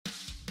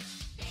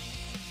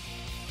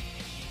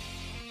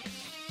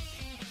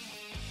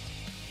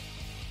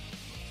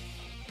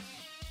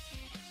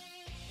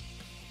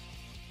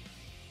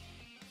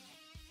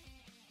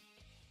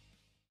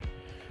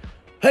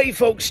Hey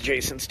folks,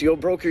 Jason Steele,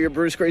 broker, your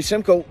Bruce Gray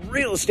Simcoe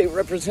real estate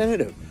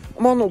representative.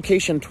 I'm on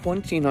location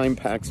 29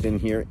 Paxton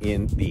here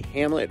in the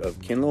hamlet of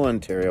Kinlow,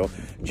 Ontario.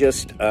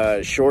 Just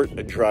a short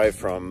drive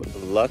from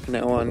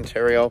Lucknow,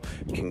 Ontario,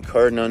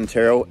 Kincardine,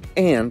 Ontario,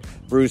 and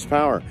Bruce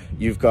Power.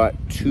 You've got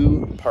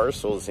two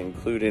parcels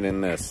included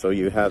in this. So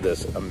you have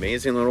this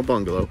amazing little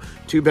bungalow,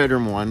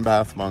 2-bedroom,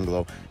 1-bath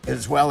bungalow,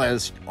 as well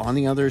as on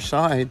the other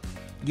side,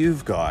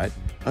 you've got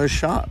a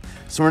shop.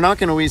 So we're not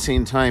going to waste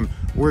any time.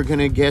 We're going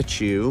to get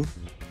you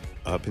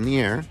up in the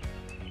air,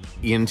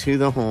 into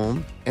the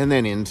home, and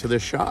then into the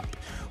shop.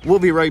 We'll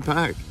be right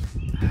back.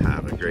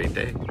 Have a great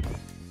day.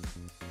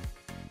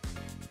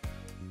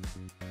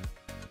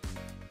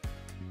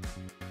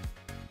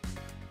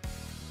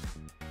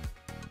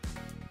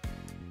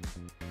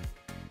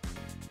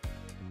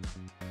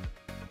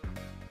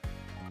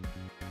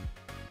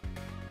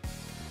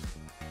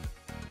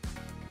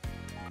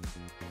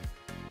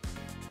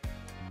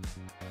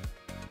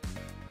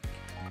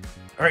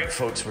 All right,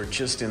 folks, we're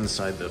just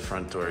inside the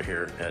front door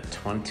here at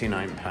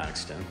 29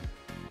 Paxton.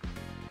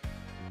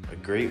 A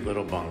great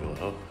little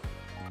bungalow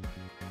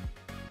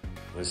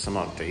with some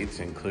updates,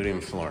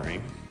 including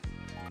flooring.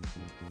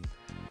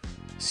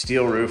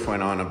 Steel roof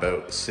went on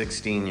about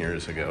 16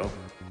 years ago.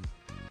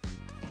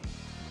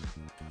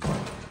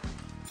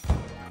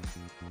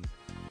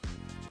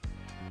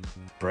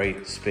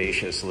 Bright,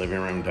 spacious living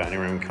room, dining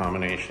room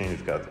combination.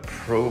 You've got the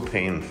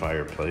propane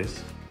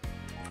fireplace.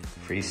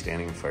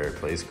 Freestanding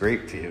fireplace,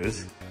 great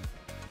views.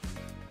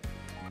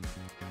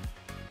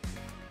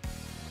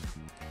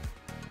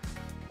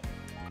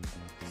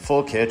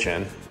 Full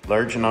kitchen,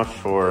 large enough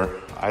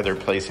for either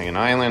placing an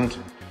island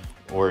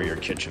or your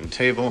kitchen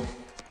table.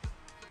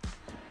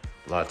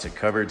 Lots of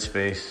cupboard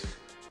space.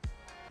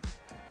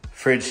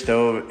 Fridge,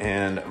 stove,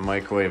 and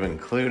microwave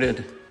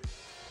included.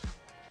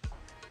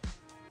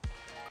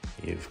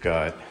 You've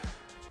got,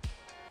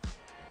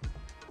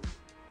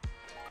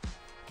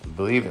 I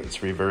believe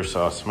it's reverse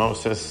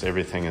osmosis.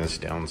 Everything is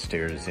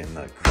downstairs in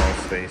the crawl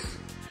space.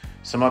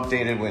 Some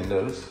updated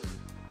windows.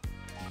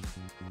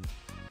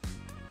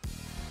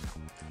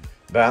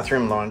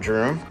 Bathroom, laundry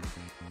room.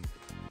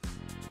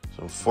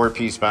 So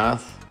 4-piece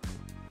bath.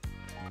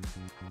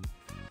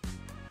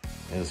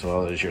 As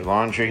well as your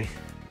laundry.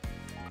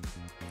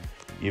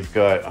 You've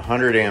got a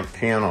 100-amp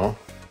panel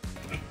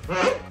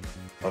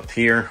up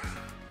here.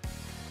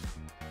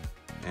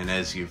 And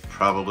as you've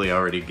probably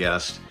already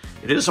guessed,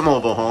 it is a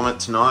mobile home.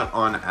 It's not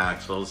on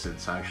axles.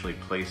 It's actually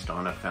placed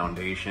on a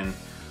foundation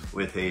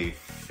with a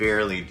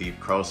fairly deep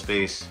crawl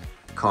space,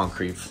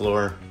 concrete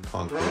floor,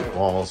 concrete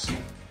walls.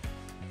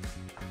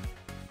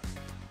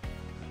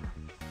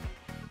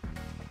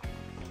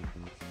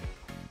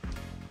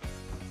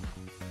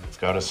 It's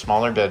got a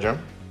smaller bedroom.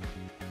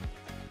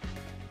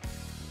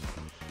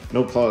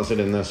 No closet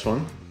in this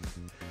one.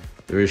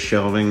 There is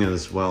shelving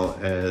as well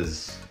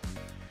as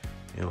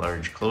a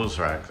large clothes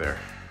rack there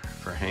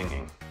for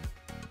hanging.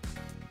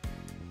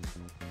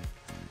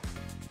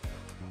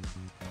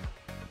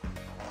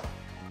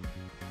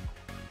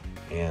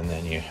 And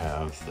then you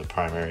have the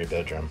primary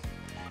bedroom.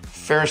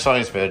 Fair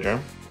sized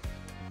bedroom.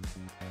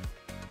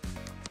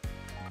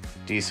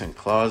 Decent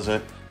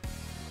closet.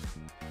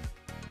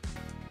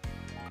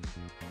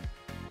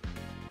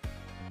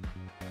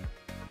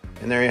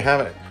 And there you have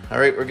it. All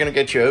right, we're gonna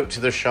get you out to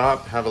the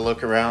shop, have a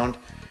look around,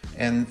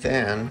 and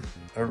then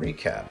a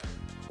recap.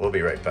 We'll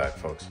be right back,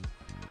 folks.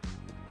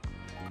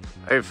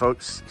 All right,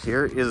 folks,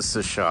 here is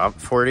the shop,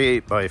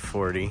 48 by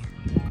 40.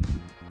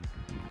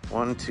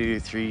 1, 2,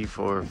 3,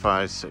 4,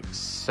 5, 6,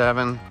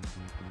 7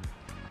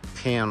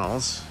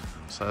 panels.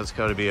 So that's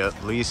got to be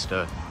at least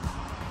a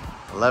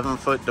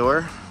 11-foot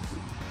door.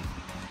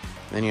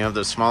 Then you have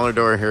the smaller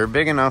door here,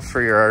 big enough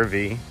for your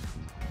RV.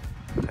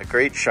 A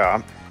great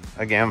shop.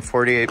 Again,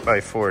 48 by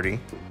 40.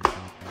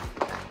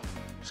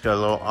 It's got a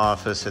little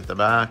office at the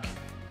back,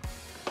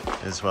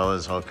 as well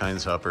as all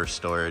kinds of upper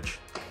storage.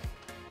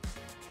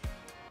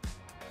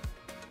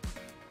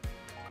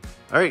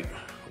 All right,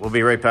 we'll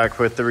be right back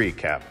with the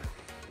recap.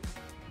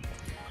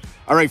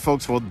 All right,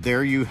 folks, well,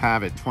 there you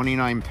have it,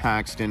 29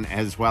 Paxton,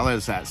 as well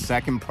as that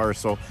second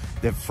parcel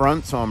that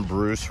fronts on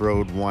Bruce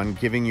Road 1,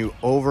 giving you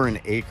over an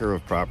acre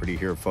of property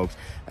here, folks.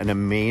 An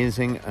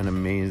amazing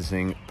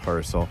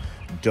parcel.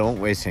 Don't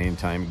waste any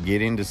time.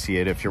 Get in to see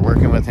it. If you're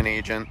working with an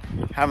agent,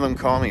 have them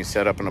call me,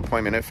 set up an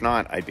appointment. If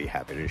not, I'd be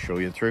happy to show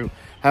you through.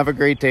 Have a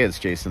great day. It's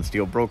Jason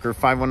Steele, broker,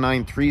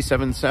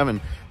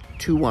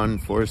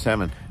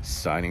 519-377-2147.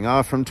 Signing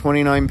off from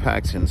 29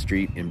 Paxton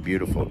Street in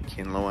beautiful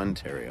Kinlow,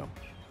 Ontario.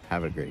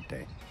 Have a great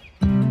day.